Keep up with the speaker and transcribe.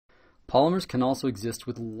Polymers can also exist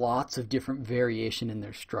with lots of different variation in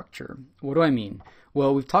their structure. What do I mean?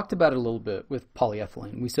 Well, we've talked about it a little bit with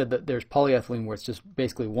polyethylene. We said that there's polyethylene where it's just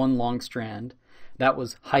basically one long strand. That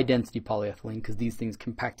was high density polyethylene because these things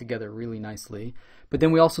compact together really nicely. But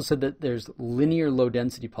then we also said that there's linear low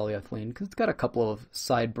density polyethylene because it's got a couple of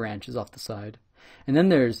side branches off the side. And then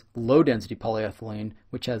there's low density polyethylene,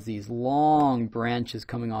 which has these long branches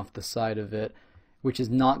coming off the side of it, which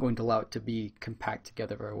is not going to allow it to be compact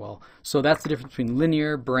together very well. So that's the difference between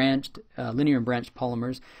linear and branched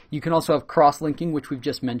polymers. You can also have cross-linking, which we've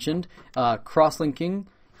just mentioned. Cross-linking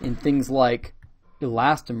in things like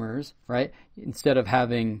elastomers, right? Instead of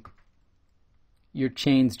having your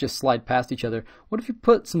chains just slide past each other, what if you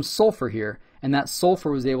put some sulfur here and that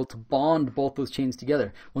sulfur was able to bond both those chains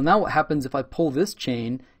together? Well, now what happens if I pull this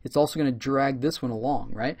chain, it's also going to drag this one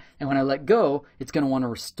along, right? And when I let go, it's going to want to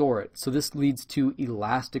restore it. So this leads to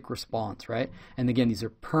elastic response, right? And again, these are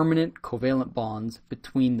permanent covalent bonds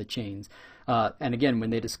between the chains. And again, when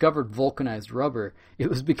they discovered vulcanized rubber, it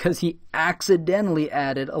was because he accidentally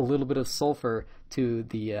added a little bit of sulfur to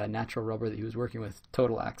the natural rubber that he was working with.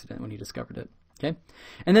 Total accident when he discovered it. Okay,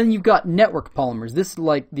 and then you've got network polymers. This is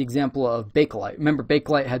like the example of Bakelite. Remember,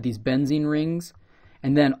 Bakelite had these benzene rings,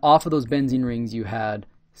 and then off of those benzene rings you had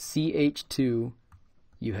CH2,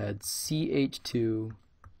 you had CH2,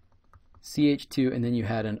 CH2, and then you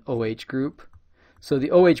had an OH group. So the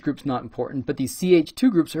OH group's not important, but these CH2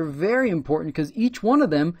 groups are very important because each one of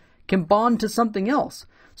them can bond to something else.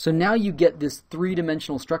 So now you get this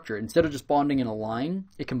three-dimensional structure. Instead of just bonding in a line,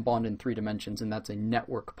 it can bond in 3 dimensions, and that's a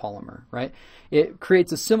network polymer, right? It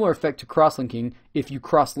creates a similar effect to cross-linking. If you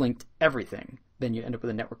cross-linked everything, then you end up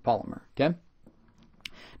with a network polymer, okay?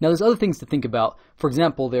 Now there's other things to think about. For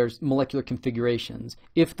example, there's molecular configurations.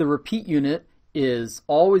 If the repeat unit is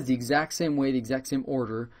always the exact same way, the exact same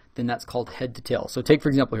order, then that's called head to tail. So take, for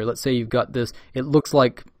example, here, let's say you've got this, it looks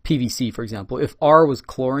like PVC, for example. If R was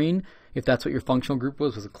chlorine, if that's what your functional group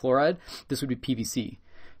was a chloride, this would be PVC.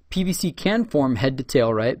 PVC can form head to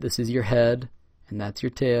tail, right? This is your head, and that's your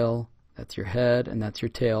tail. That's your head, and that's your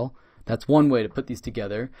tail. That's one way to put these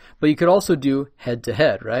together. But you could also do head to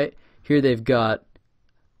head, right? Here they've got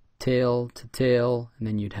tail to tail, and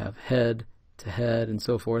then you'd have head to head, and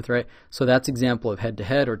so forth, right? So that's example of head to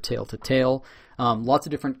head or tail to tail. Lots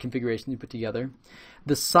of different configurations you put together.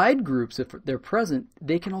 The side groups, if they're present,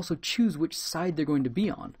 they can also choose which side they're going to be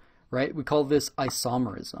on, right? We call this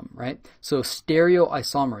isomerism, right? So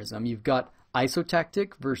stereoisomerism, you've got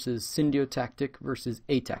isotactic versus syndiotactic versus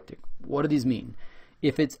atactic. What do these mean?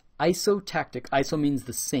 If it's isotactic, iso means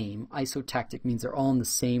the same, isotactic means they're all on the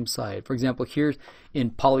same side. For example, here in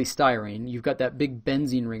polystyrene, you've got that big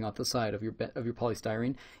benzene ring off the side of your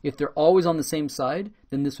polystyrene. If they're always on the same side,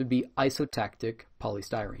 then this would be isotactic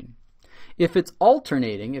polystyrene. If it's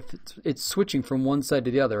alternating, if it's switching from one side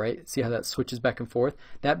to the other, right? See how that switches back and forth?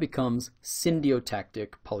 That becomes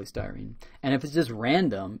syndiotactic polystyrene. And if it's just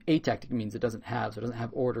random, atactic means it doesn't have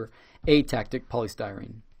order, atactic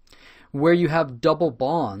polystyrene. Where you have double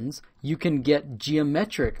bonds, you can get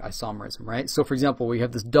geometric isomerism, right? So for example, where you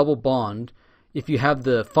have this double bond, if you have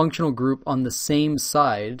the functional group on the same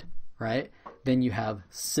side, right, then you have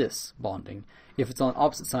cis bonding. If it's on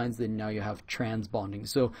opposite sides, then now you have trans bonding.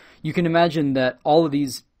 So you can imagine that all of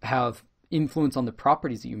these have influence on the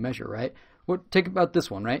properties that you measure, right? Take about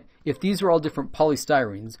this one, right? If these were all different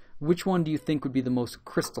polystyrenes, which one do you think would be the most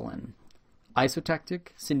crystalline? Isotactic,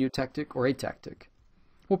 syndiotactic, or atactic?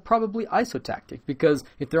 Well, probably isotactic, because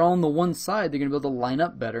if they're all on the one side, they're going to be able to line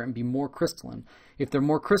up better and be more crystalline. If they're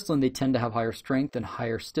more crystalline, they tend to have higher strength and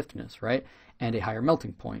higher stiffness, right? And a higher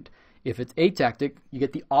melting point. If it's atactic, you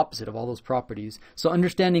get the opposite of all those properties. So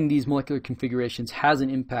understanding these molecular configurations has an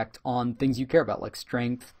impact on things you care about, like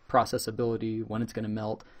strength, processability, when it's going to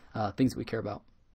melt, things that we care about.